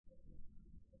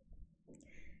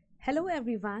Hello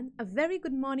everyone, a very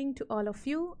good morning to all of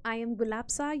you. I am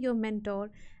Gulapsa, your mentor,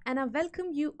 and I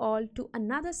welcome you all to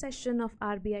another session of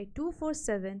RBI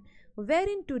 247,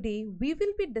 wherein today we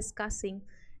will be discussing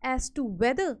as to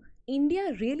whether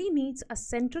India really needs a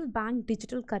central bank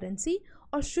digital currency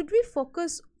or should we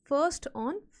focus first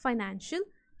on financial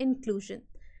inclusion.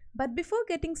 But before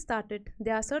getting started,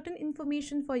 there are certain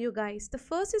information for you guys. The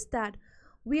first is that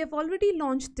we have already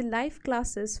launched the live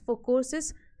classes for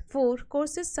courses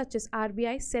such as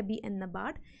RBI, SEBI and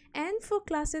NABARD, and for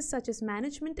classes such as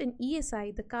management and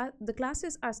ESI. The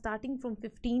classes are starting from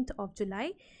 15th of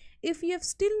July. If you have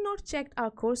still not checked our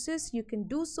courses, you can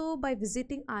do so by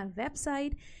visiting our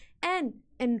website and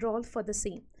enroll for the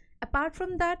same. Apart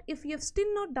from that, if you have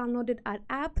still not downloaded our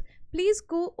app, please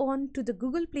go on to the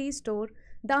Google Play Store,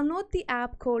 download the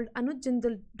app called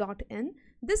anujjindal.in.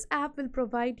 This app will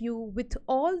provide you with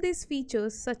all these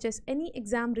features such as any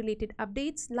exam related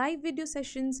updates, live video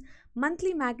sessions,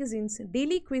 monthly magazines,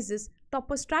 daily quizzes,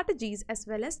 topper strategies as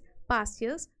well as past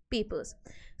year's papers.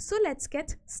 So let's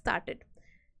get started.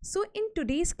 So in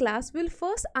today's class, we'll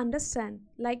first understand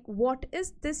what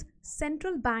is this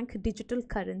central bank digital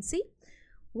currency?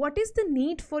 What is the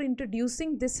need for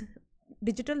introducing this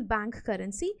digital bank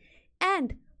currency,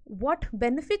 and what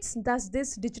benefits does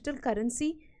this digital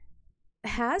currency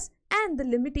has, and the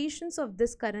limitations of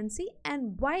this currency,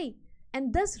 and why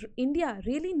and does India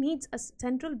really needs a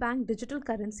central bank digital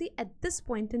currency at this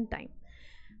point in time.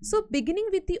 So beginning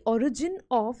with the origin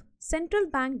of central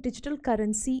bank digital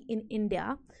currency in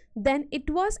India, then it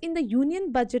was in the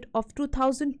Union Budget of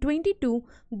 2022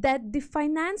 that the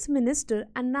Finance Minister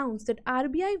announced that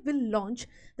RBI will launch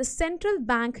the central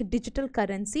bank digital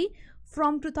currency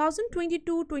from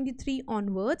 2022-23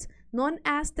 onwards, known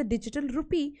as the digital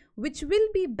rupee, which will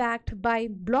be backed by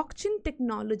blockchain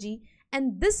technology,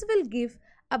 and this will give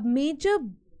a major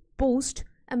boost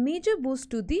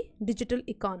to the digital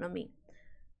economy.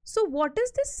 So what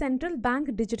is this central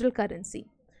bank digital currency?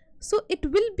 So it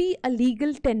will be a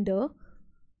legal tender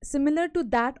similar to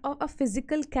that of a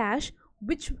physical cash,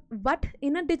 but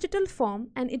in a digital form,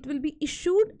 and it will be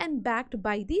issued and backed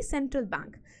by the central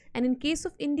bank. And in case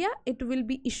of India, it will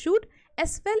be issued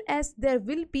as well as there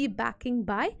will be backing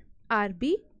by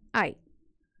RBI.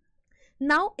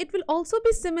 Now it will also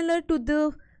be similar to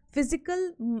the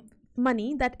physical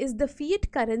money, that is the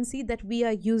fiat currency that we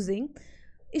are using,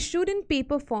 issued in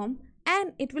paper form,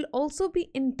 and it will also be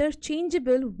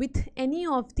interchangeable with any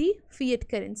of the fiat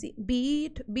currency,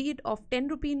 be it of 10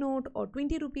 rupee note or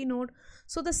 20 rupee note.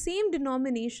 So the same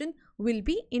denomination will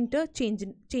be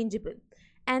interchangeable,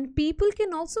 and people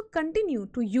can also continue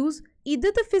to use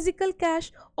either the physical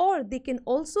cash, or they can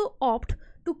also opt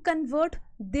to convert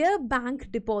their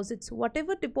bank deposits,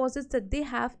 whatever deposits that they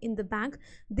have in the bank,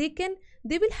 they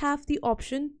will have the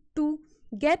option to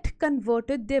get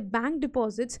converted their bank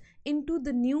deposits into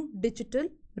the new digital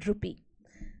rupee.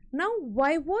 Now,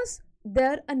 why was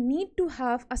there a need to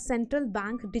have a central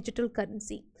bank digital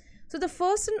currency? So the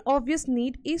first and obvious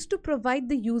need is to provide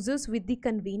the users with the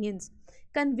convenience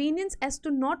as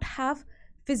to not have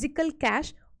physical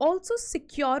cash, also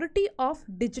security of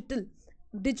digital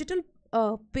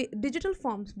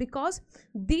forms, because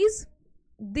these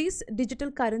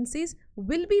digital currencies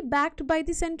will be backed by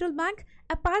the central bank.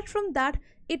 Apart from that,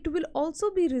 it will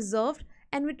also be reserved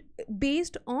and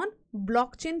based on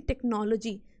blockchain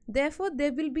technology. Therefore,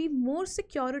 there will be more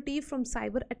security from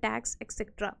cyber attacks,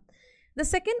 etc. The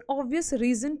second obvious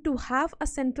reason to have a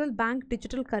central bank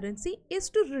digital currency is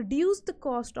to reduce the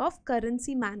cost of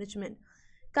currency management.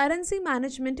 Currency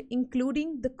management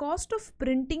including the cost of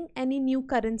printing any new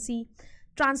currency,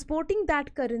 transporting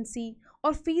that currency,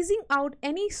 or phasing out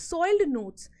any soiled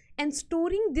notes and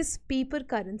storing this paper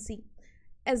currency,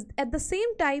 as at the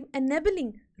same time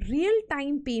enabling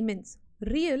real-time payments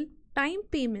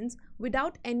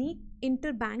without any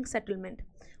interbank settlement.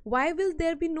 Why will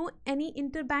there be no any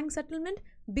interbank settlement?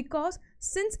 Because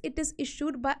since it is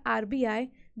issued by RBI,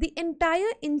 the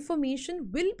entire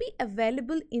information will be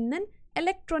available in an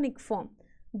electronic form.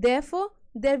 Therefore,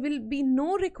 there will be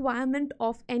no requirement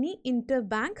of any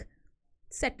interbank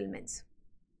settlements.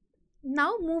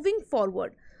 Now moving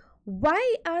forward,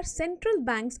 why are central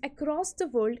banks across the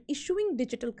world issuing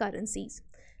digital currencies?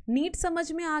 Need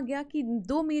समझ में आ गया कि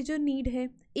दो major need है,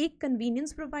 एक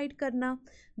convenience provide करना,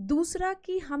 दूसरा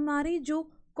कि हमारी जो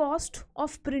कॉस्ट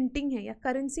ऑफ प्रिंटिंग है या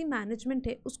करेंसी मैनेजमेंट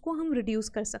है उसको हम रिड्यूस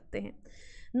कर सकते हैं.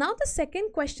 Now the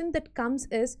second question that comes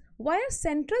is, why are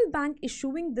central bank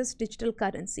issuing this digital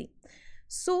currency?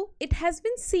 So it has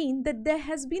been seen that there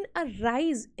has been a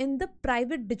rise in the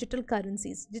private digital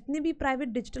currencies. जितने भी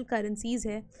private digital currencies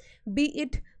है, be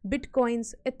it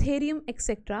bitcoins, ethereum,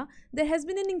 etc., there has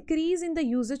been an increase in the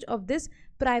usage of this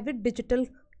private digital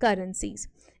currencies.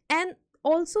 And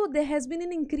also there has been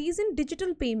an increase in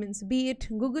digital payments, be it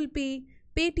Google Pay,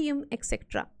 Paytm,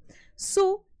 etc.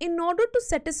 So, in order to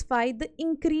satisfy the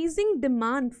increasing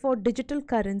demand for digital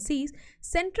currencies,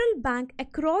 central banks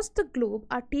across the globe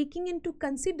are taking into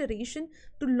consideration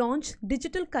to launch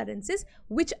digital currencies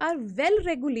which are well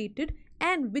regulated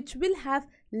and which will have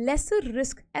lesser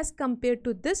risk as compared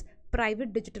to this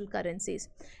private digital currencies.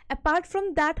 Apart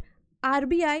from that,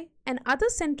 RBI and other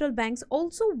central banks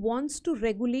also wants to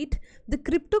regulate the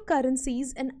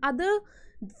cryptocurrencies and other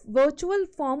virtual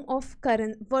form of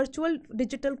virtual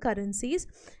digital currencies,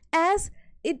 as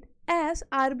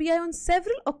RBI on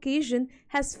several occasions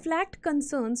has flagged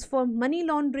concerns for money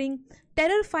laundering,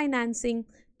 terror financing,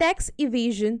 tax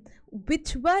evasion,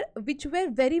 which were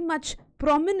very much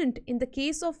prominent in the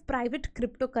case of private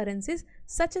cryptocurrencies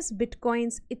such as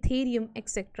bitcoins, ethereum,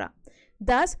 etc.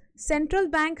 Thus, central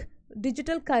bank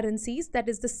digital currencies, that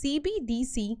is the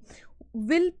CBDC,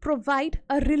 will provide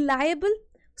a reliable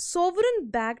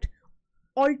sovereign backed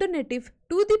alternative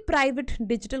to the private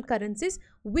digital currencies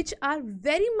which are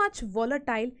very much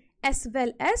volatile as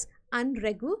well as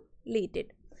unregulated.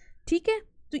 ठीक है,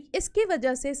 तो इसके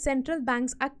वजह से central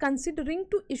banks are considering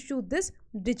to issue this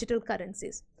digital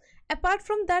currencies. Apart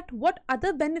from that, what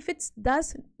other benefits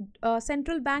does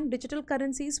central bank digital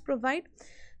currencies provide?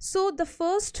 So the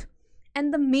first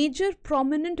and the major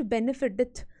prominent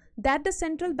benefit that the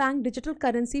central bank digital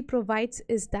currency provides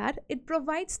is that it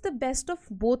provides the best of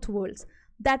both worlds.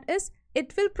 That is,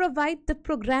 it will provide the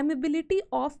programmability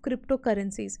of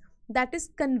cryptocurrencies, that is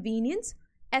convenience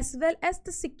as well as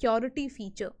the security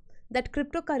feature that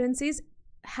cryptocurrencies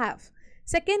have.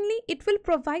 Secondly, it will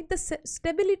provide the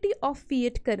stability of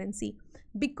fiat currency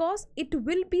because it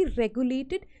will be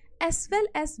regulated as well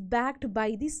as backed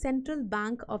by the central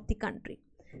bank of the country.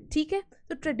 ठीक है,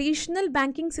 तो traditional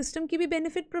banking system की भी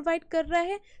benefit provide कर रहा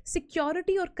है,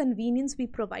 security और convenience भी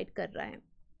प्रोवाइड कर रहा है.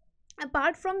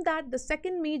 Apart from that, the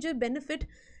second major benefit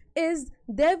is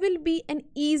there will be N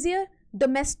easier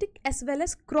domestic as well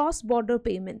as cross border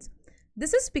payments.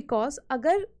 This is because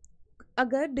अगर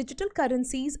digital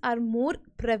currencies are more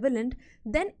prevalent,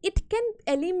 then it can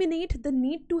eliminate the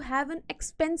need to have an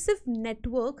expensive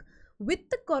network with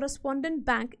the correspondent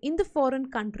bank in the foreign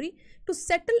country to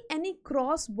settle any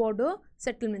cross border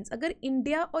settlements. अगर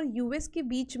India और US के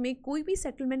बीच में कोई भी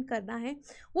settlement करना है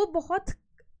वो बहुत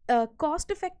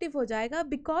cost effective हो जाएगा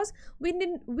because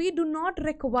we do not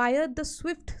require the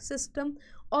SWIFT system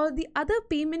or the other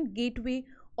payment gateway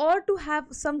or to have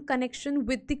some connection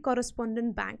with the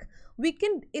correspondent bank. We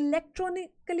can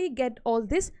electronically get all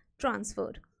this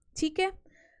transferred. ठीक है?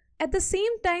 At the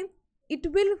same time, it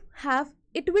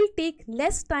will take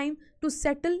less time to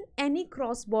settle any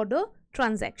cross-border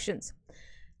transactions.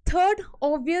 Third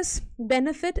obvious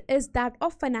benefit is that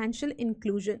of financial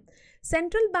inclusion.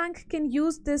 Central bank can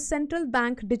use this central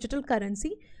bank digital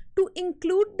currency to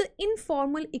include the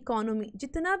informal economy.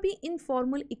 जितना भी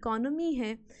informal economy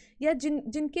है या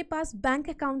जिनके पास bank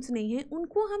accounts नहीं हैं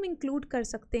उनको हम include कर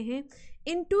सकते हैं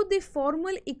into the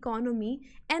formal economy,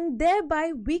 and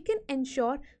thereby we can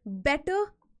ensure better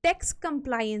tax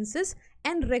compliances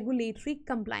and regulatory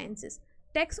compliances.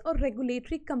 Tax और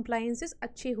रेगुलेटरी compliances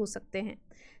अच्छे हो सकते हैं.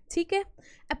 ठीक है.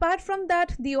 Apart from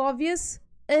that, the obvious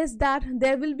is that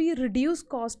there will be reduced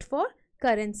cost for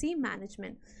currency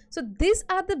management. So these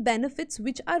are the benefits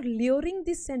which are luring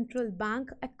the central bank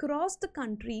across the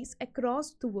countries,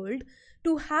 across the world,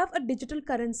 to have a digital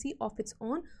currency of its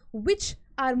own, which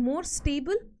are more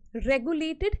stable,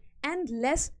 regulated and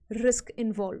less risk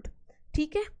involved.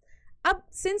 ठीक है. Up,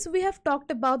 since we have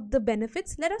talked about the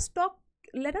benefits, let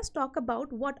us talk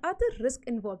about what are the risk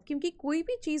involved. क्योंकि कोई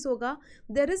भी चीज़ होगा,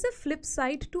 there is a flip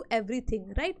side to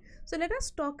everything, right? So let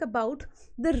us talk about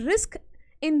the risk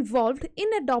involved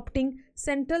in adopting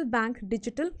central bank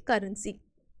digital currency.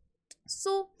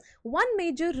 So one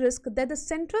major risk that the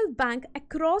central bank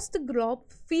across the globe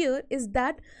fear is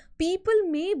that people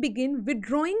may begin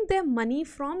withdrawing their money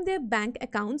from their bank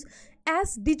accounts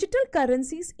as digital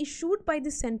currencies issued by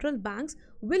the central banks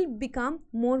will become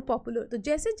more popular. तो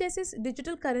जैसे जैसे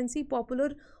digital currency popular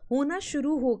होना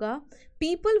शुरू होगा,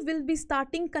 people will start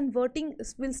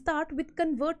with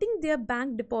converting their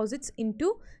bank deposits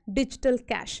into digital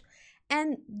cash,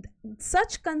 and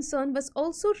such concern was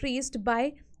also raised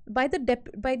by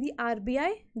the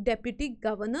RBI deputy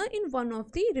governor in one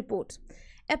of the reports.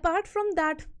 Apart from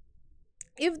that,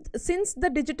 if since the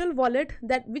digital wallet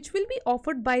that which will be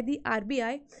offered by the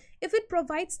RBI, if it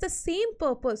provides the same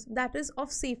purpose, that is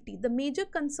of safety, the major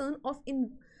concern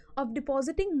of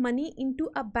depositing money into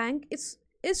a bank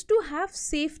is to have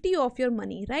safety of your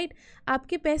money, right?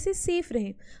 आपके पैसे safe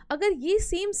रहें. अगर ये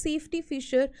same safety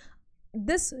feature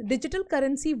this digital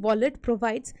currency wallet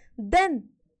provides, then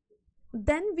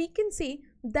we can say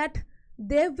that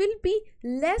there will be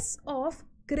less of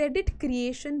credit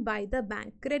creation by the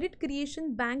bank. Credit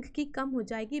creation bank की कम हो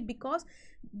जाएगी because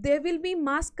there will be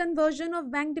mass conversion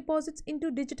of bank deposits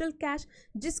into digital cash,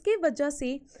 जिसके वजह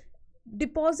से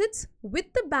deposits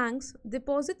with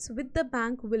the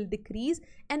bank will decrease,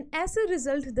 and as a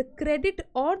result the credit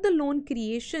or the loan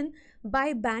creation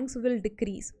by banks will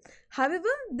decrease.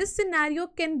 However, this scenario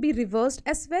can be reversed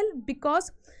as well,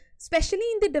 because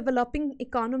especially in the developing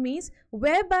economies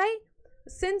whereby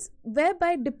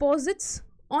deposits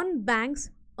on banks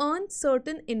earn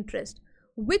certain interest,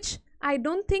 which I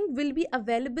don't think will be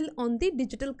available on the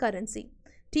digital currency.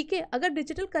 ठीक है, अगर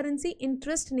digital currency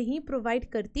interest नहीं provide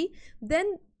करती,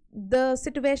 then the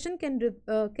situation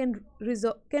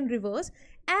can reverse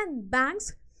and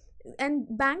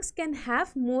banks can have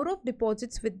more of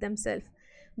deposits with themselves.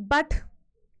 But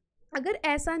अगर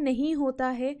ऐसा नहीं होता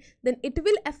है, then it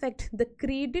will affect the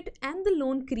credit and the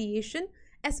loan creation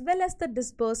as well as the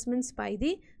disbursements by the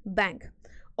bank.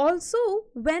 Also,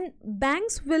 when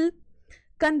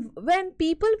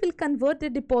people will convert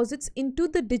their deposits into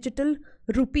the digital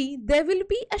rupee, there will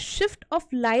be a shift of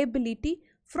liability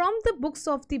from the books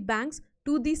of the banks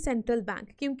to the central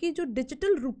bank, क्योंकि जो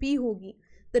digital rupee होगी,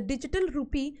 the digital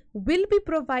rupee will be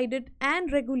provided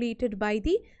and regulated by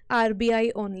the RBI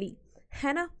only,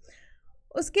 है ना.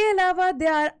 उसके अलावा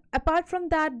apart from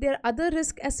that there are other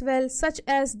risks as well, such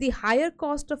as the higher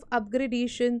cost of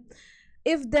upgradation,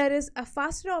 if there is a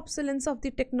faster obsolescence of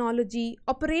the technology,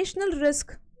 operational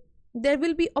risk, there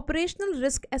will be operational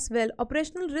risk as well.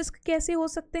 Operational risk कैसे हो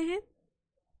सकते हैं?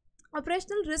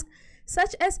 Operational risk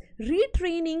such as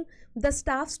retraining the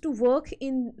staffs to work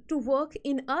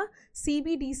in a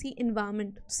CBDC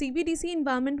environment. CBDC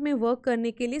environment में work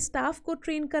करने के लिए staff को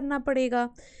train करना पड़ेगा.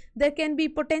 There can be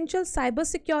potential cyber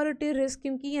security risk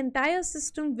क्योंकि entire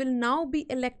system will now be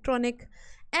electronic,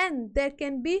 and there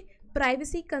can be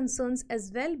privacy concerns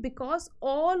as well, because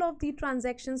all of the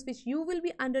transactions which you will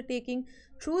be undertaking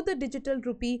through the digital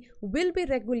rupee will be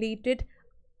regulated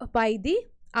by the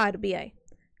RBI.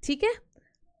 ठीक है,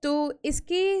 तो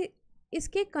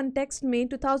इसके context में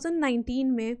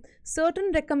 2019 में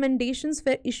certain recommendations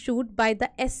were issued by the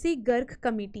SC Garg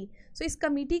committee. So इस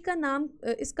committee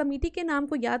के नाम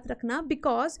को याद रखना,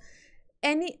 because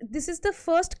this is the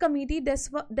first committee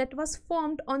that was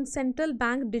formed on central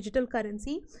bank digital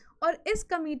currency. और इस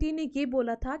कमेटी ने ये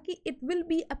बोला था कि it will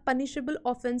be a punishable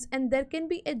offense and there can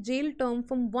be a jail term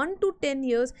from 1 to 10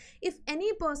 years if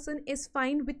any person is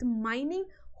fined with mining,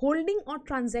 holding or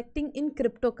transacting in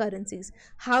cryptocurrencies.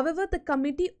 However, the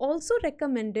committee also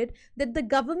recommended that the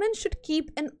government should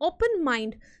keep an open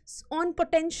mind on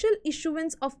potential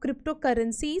issuance of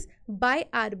cryptocurrencies by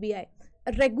RBI,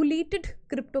 regulated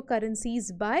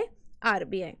cryptocurrencies by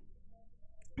RBI.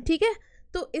 ठीक है,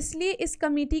 तो इसलिए इस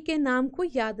committee के नाम को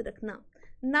याद रखना.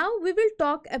 Now we will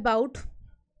talk about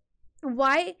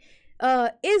why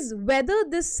is whether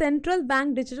this central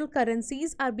bank digital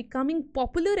currencies are becoming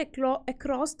popular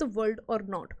across the world or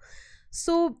not.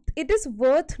 So it is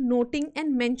worth noting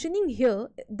and mentioning here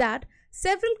that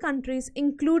several countries,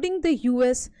 including the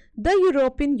US, the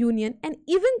European Union, and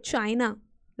even China,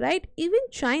 right? Even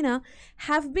China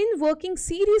have been working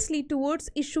seriously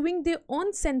towards issuing their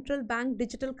own central bank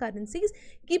digital currencies,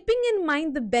 keeping in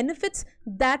mind the benefits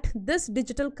that this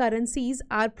digital currencies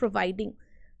are providing.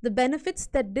 The benefits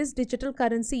that these digital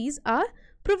currencies are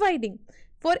providing.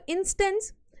 For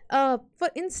instance,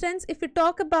 if we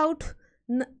talk about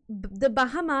the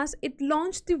Bahamas, it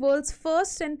launched the world's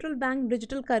first central bank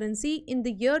digital currency in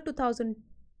the year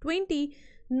 2020,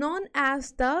 known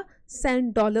as the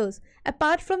cent dollars.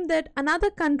 Apart from that,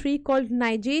 another country called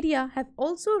Nigeria have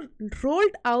also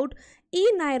rolled out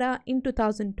e-Naira in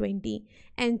 2020,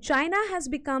 and China has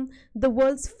become the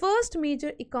world's first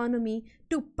major economy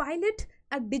to pilot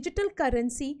a digital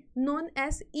currency known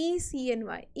as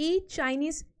eCNY,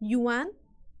 e-Chinese Yuan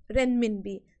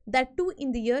Renminbi, that too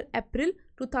in the year April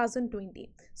 2020.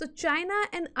 So China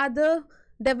and other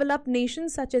developed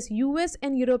nations such as US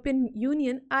and European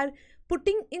Union are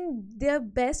putting in their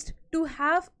best to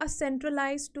have a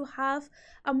centralized, to have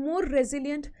a more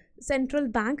resilient central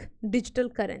bank digital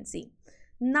currency.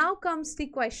 Now comes the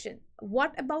question,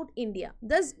 what about India?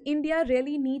 Does India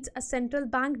really needs a central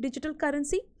bank digital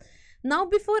currency? Now,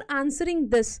 before answering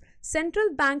this,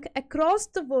 central bank across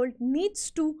the world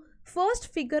needs to first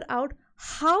figure out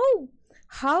how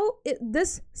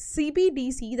this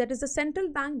CBDC, that is the central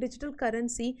bank digital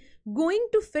currency, going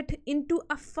to fit into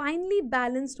a finely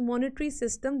balanced monetary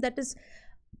system that is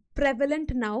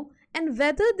prevalent now, and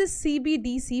whether this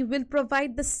CBDC will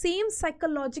provide the same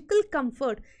psychological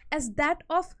comfort as that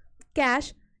of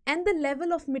cash and the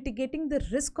level of mitigating the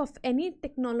risk of any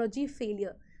technology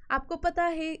failure. आपको पता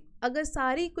है अगर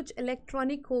सारी कुछ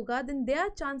electronic होगा then there are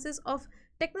chances of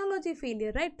technology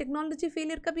failure, right? technology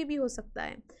failure कभी भी हो सकता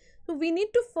है. So we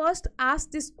need to first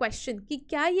ask this question कि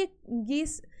क्या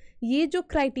ये जो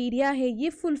क्राइटेरिया है ये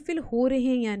फुलफिल हो रहे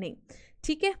हैं या नहीं.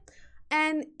 ठीक है.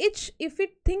 And if we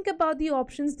think about the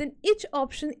options, then each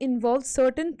option involves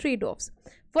certain trade-offs.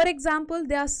 For example,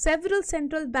 there are several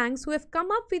central banks who have come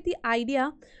up with the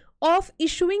idea of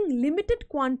issuing limited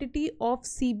quantity of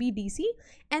CBDC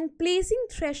and placing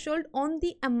threshold on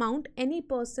the amount any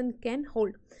person can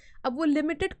hold. अब वो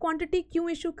limited quantity क्यों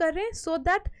issue कर रहे हैं? So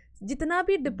that जितना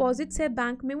भी deposits है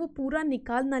bank में वो पूरा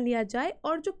निकाल ना लिया जाए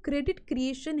और जो क्रेडिट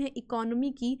क्रिएशन है इकोनॉमी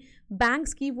की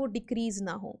बैंक्स की वो डिक्रीज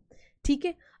ना हो. ठीक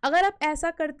है. अगर आप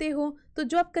ऐसा करते हो तो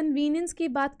जो आप कन्वीनियंस की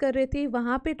बात कर रहे थे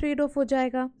वहाँ पे ट्रेड ऑफ हो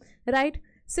जाएगा, right.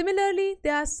 Similarly,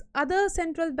 there are other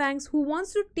central banks who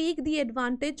wants to take the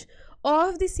advantage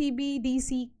of the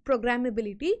CBDC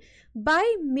programmability by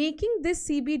making this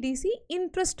CBDC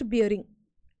interest bearing.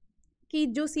 कि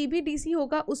जो CBDC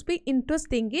होगा उस पर इंटरेस्ट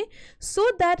देंगे so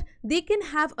that they can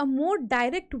have a more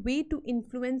direct way to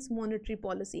influence monetary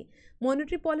policy.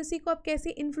 Monetary policy को आप कैसे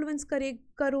influence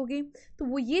करोगे? तो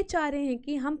वो ये चाह रहे हैं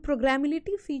कि हम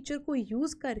प्रोग्रामेबिलिटी फीचर को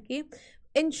यूज़ करके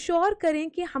इंश्योर करें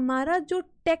कि हमारा जो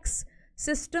टैक्स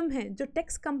सिस्टम है, जो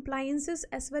tax compliances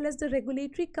as well as the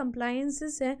regulatory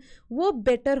compliances है वो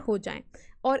बेटर हो जाएं.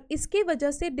 और इसके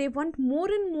वजह से they want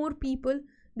more and more people,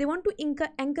 they want to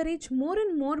encourage more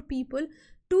and more people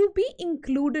to be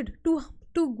included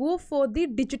to go for the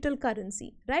digital currency,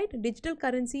 right? digital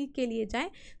currency के लिए जाएं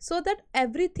so that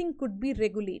everything could be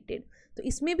regulated. तो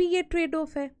इसमें भी ये trade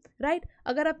off है, right?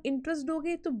 अगर आप इंटरेस्ट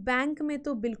दोगे तो बैंक में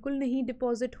तो बिल्कुल नहीं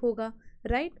डिपॉजिट होगा,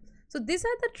 right? So these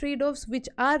are the trade-offs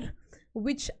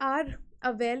which are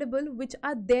available, which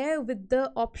are there with the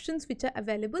options which are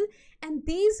available, and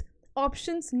these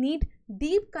options need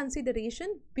deep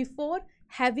consideration before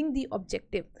having the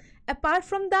objective. Apart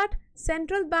from that,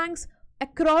 central banks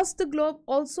across the globe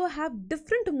also have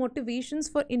different motivations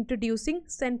for introducing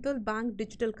central bank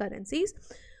digital currencies.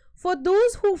 For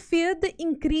those who fear the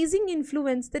increasing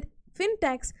influence that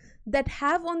fintechs that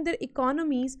have on their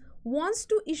economies wants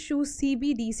to issue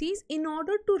CBDCs in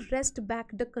order to wrest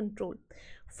back the control.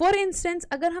 For instance,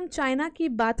 अगर हम China की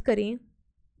बात करें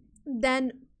then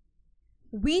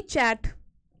WeChat,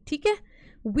 ठीक है,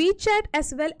 WeChat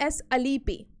as well as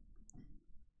Alipay.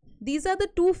 These are the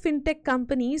two fintech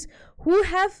companies who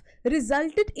have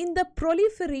resulted in the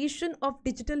proliferation of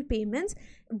digital payments,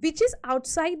 which is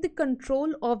outside the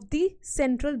control of the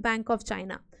Central Bank of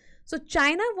China. So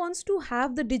China wants to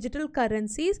have the digital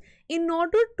currencies in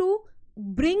order to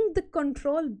bring the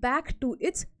control back to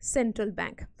its central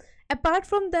bank. Apart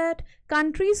from that,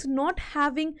 countries not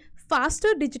having faster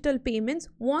digital payments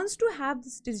wants to have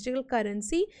this digital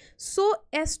currency so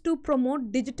as to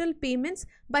promote digital payments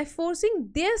by forcing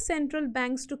their central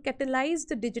banks to catalyze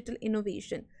the digital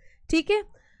innovation. ठीक है.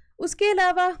 उसके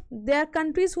अलावा there are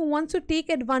countries who want to take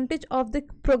advantage of the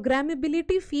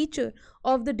programmability feature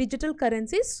of the digital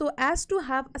currencies so as to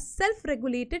have a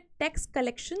self-regulated tax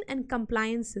collection and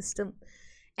compliance system.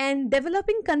 And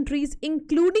developing countries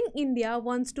including India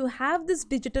wants to have this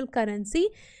digital currency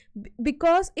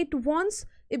because it wants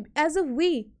as a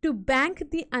way to bank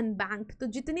the unbanked. तो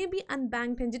जितने भी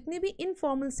unbanked हैं, जितने भी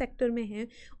informal sector में हैं,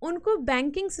 उनको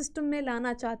banking system में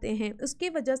लाना चाहते हैं. उसके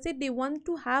वजह से they want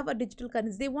to have a digital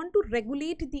currency. They want to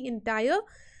regulate the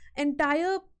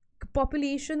entire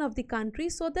population of the country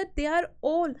so that they are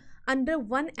all under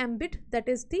one ambit, that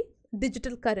is the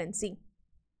digital currency.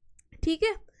 ठीक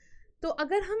है. तो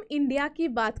अगर हम इंडिया की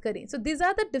बात करें, so these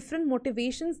are the different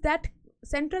motivations that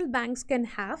central banks can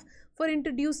have for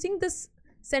introducing this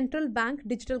central bank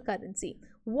digital currency.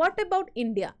 What about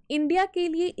India? India के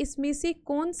लिए इसमें से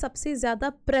कौन सबसे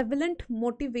ज़्यादा prevalent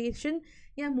motivation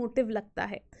या motive लगता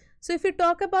है? So if we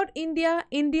talk about India,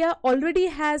 India already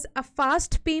has a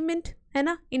fast payment, है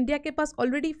ना? इंडिया के पास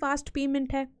already fast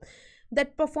payment है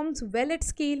that performs well at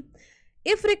scale.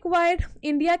 If required,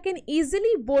 India can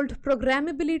easily bolt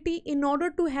programmability in order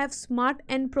to have smart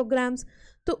end programs.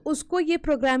 तो उसको ये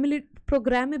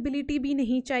programmability भी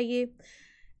नहीं चाहिए.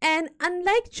 And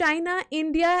unlike China,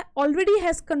 India already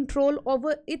has control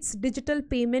over its digital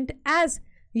payment as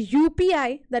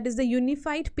UPI, that is the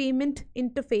Unified Payment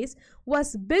Interface,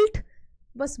 was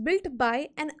built by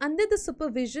and under the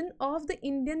supervision of the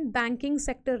Indian banking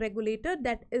sector regulator,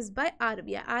 that is by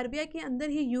RBI. RBI के अंदर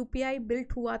ही UPI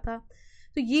built हुआ था,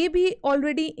 तो ये भी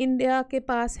already India के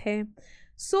पास है.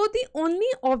 So the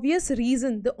only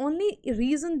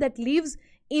reason that leaves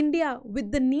India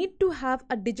with the need to have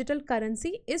a digital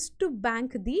currency is to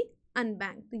bank the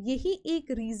unbanked. तो यही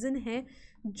एक reason है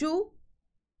जो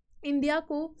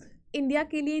इंडिया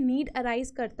के लिए नीड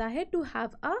अराइज करता है to have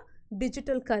a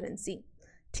digital currency.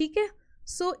 ठीक है.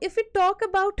 So if you talk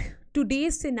about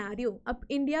today's scenario, अब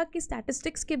इंडिया की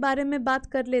स्टैटिस्टिक्स के बारे में बात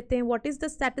कर लेते हैं. What is the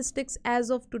statistics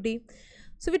as of today?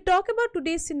 So we talk about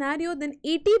today's scenario, then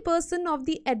 80% of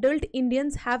the adult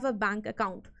Indians have a bank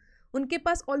account. उनके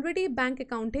पास ऑलरेडी बैंक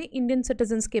अकाउंट है इंडियन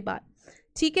सिटीजन्स के बाद.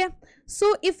 ठीक है.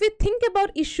 So if you think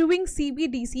about issuing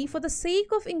CBDC for the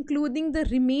sake of including the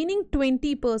remaining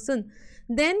 20%,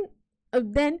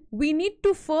 then we need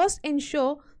to first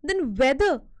ensure then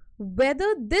whether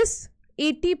this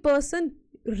 80%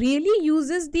 really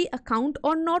uses the account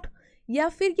or not, या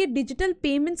फिर ये digital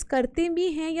payments करते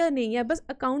भी हैं या नहीं, या बस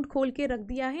अकाउंट खोल के रख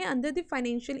दिया है under the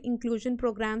financial inclusion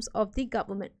programmes of the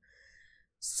government.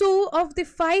 So of the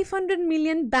 500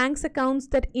 million banks accounts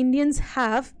that Indians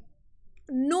have,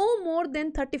 no more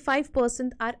than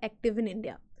 35% are active in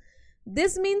India.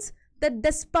 This means that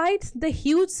despite the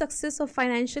huge success of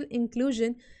financial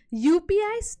inclusion,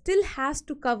 UPI still has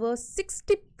to cover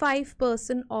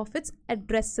 65% of its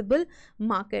addressable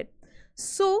market.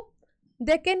 So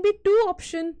there can be two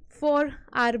options for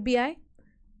RBI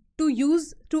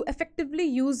to effectively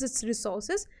use its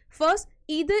resources. First,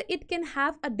 either it can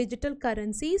have a digital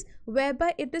currencies whereby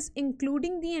it is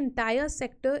including the entire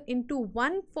sector into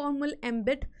one formal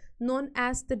embed known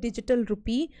as the digital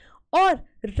rupee, or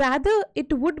rather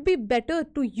it would be better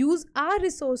to use our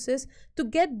resources to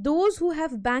get those who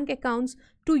have bank accounts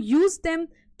to use them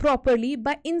properly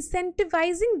by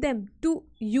incentivizing them to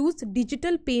use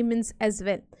digital payments as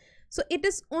well. So it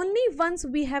is only once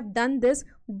we have done this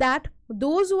that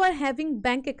those who are having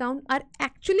bank account are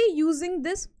actually using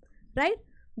this, right?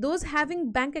 Those having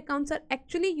bank accounts are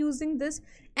actually using this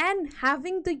and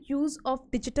having the use of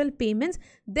digital payments,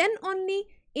 then only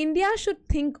India should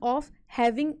think of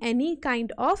having any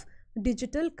kind of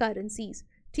digital currencies.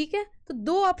 ठीक है. तो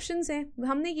दो options हैं.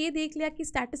 हमने ये देख लिया कि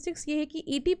स्टैटिस्टिक्स ये है कि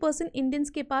 80% इंडियंस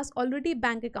के पास ऑलरेडी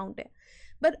बैंक अकाउंट है,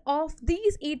 but of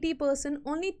these 80%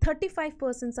 only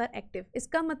 35% are active.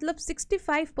 इसका मतलब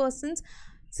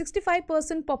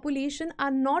 65% population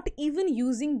are not even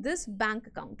using this bank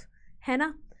account, है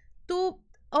ना. तो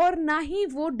और ना ही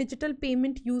वो डिजिटल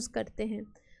पेमेंट यूज करते हैं.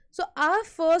 So our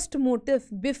first motive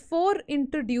before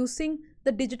introducing the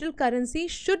digital currency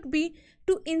should be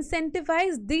to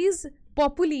incentivize these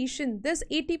population, this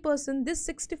 80%, this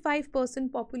 65%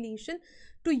 population,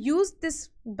 to use this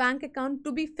bank account,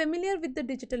 to be familiar with the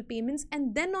digital payments,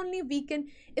 and then only we can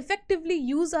effectively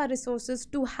use our resources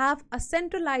to have a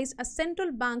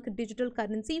central bank digital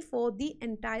currency for the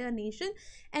entire nation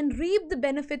and reap the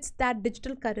benefits that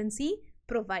digital currency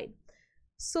provide.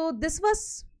 So this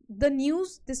was the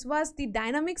news, this was the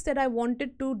dynamics that I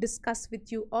wanted to discuss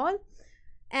with you all.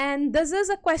 And this is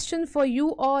a question for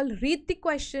you all. Read the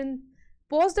question,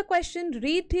 pose the question,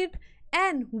 read it,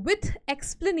 and with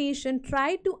explanation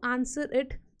try to answer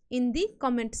it in the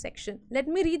comment section. Let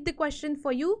me read the question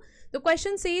for you. The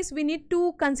question says we need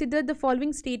to consider the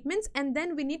following statements and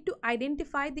then we need to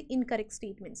identify the incorrect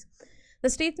statements.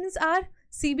 The statements are: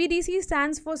 CBDC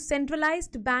stands for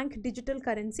Centralized Bank Digital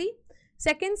Currency.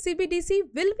 Second, CBDC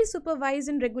will be supervised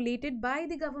and regulated by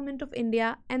the Government of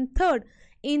India. And third,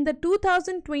 in the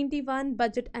 2021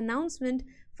 budget announcement,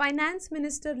 Finance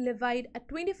Minister levied a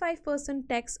 25%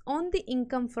 tax on the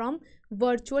income from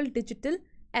virtual digital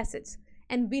assets.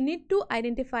 And we need to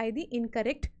identify the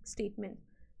incorrect statement.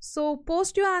 So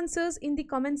post your answers in the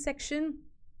comment section.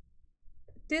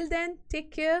 Till then,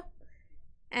 take care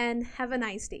and have a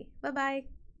nice day.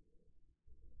 Bye-bye.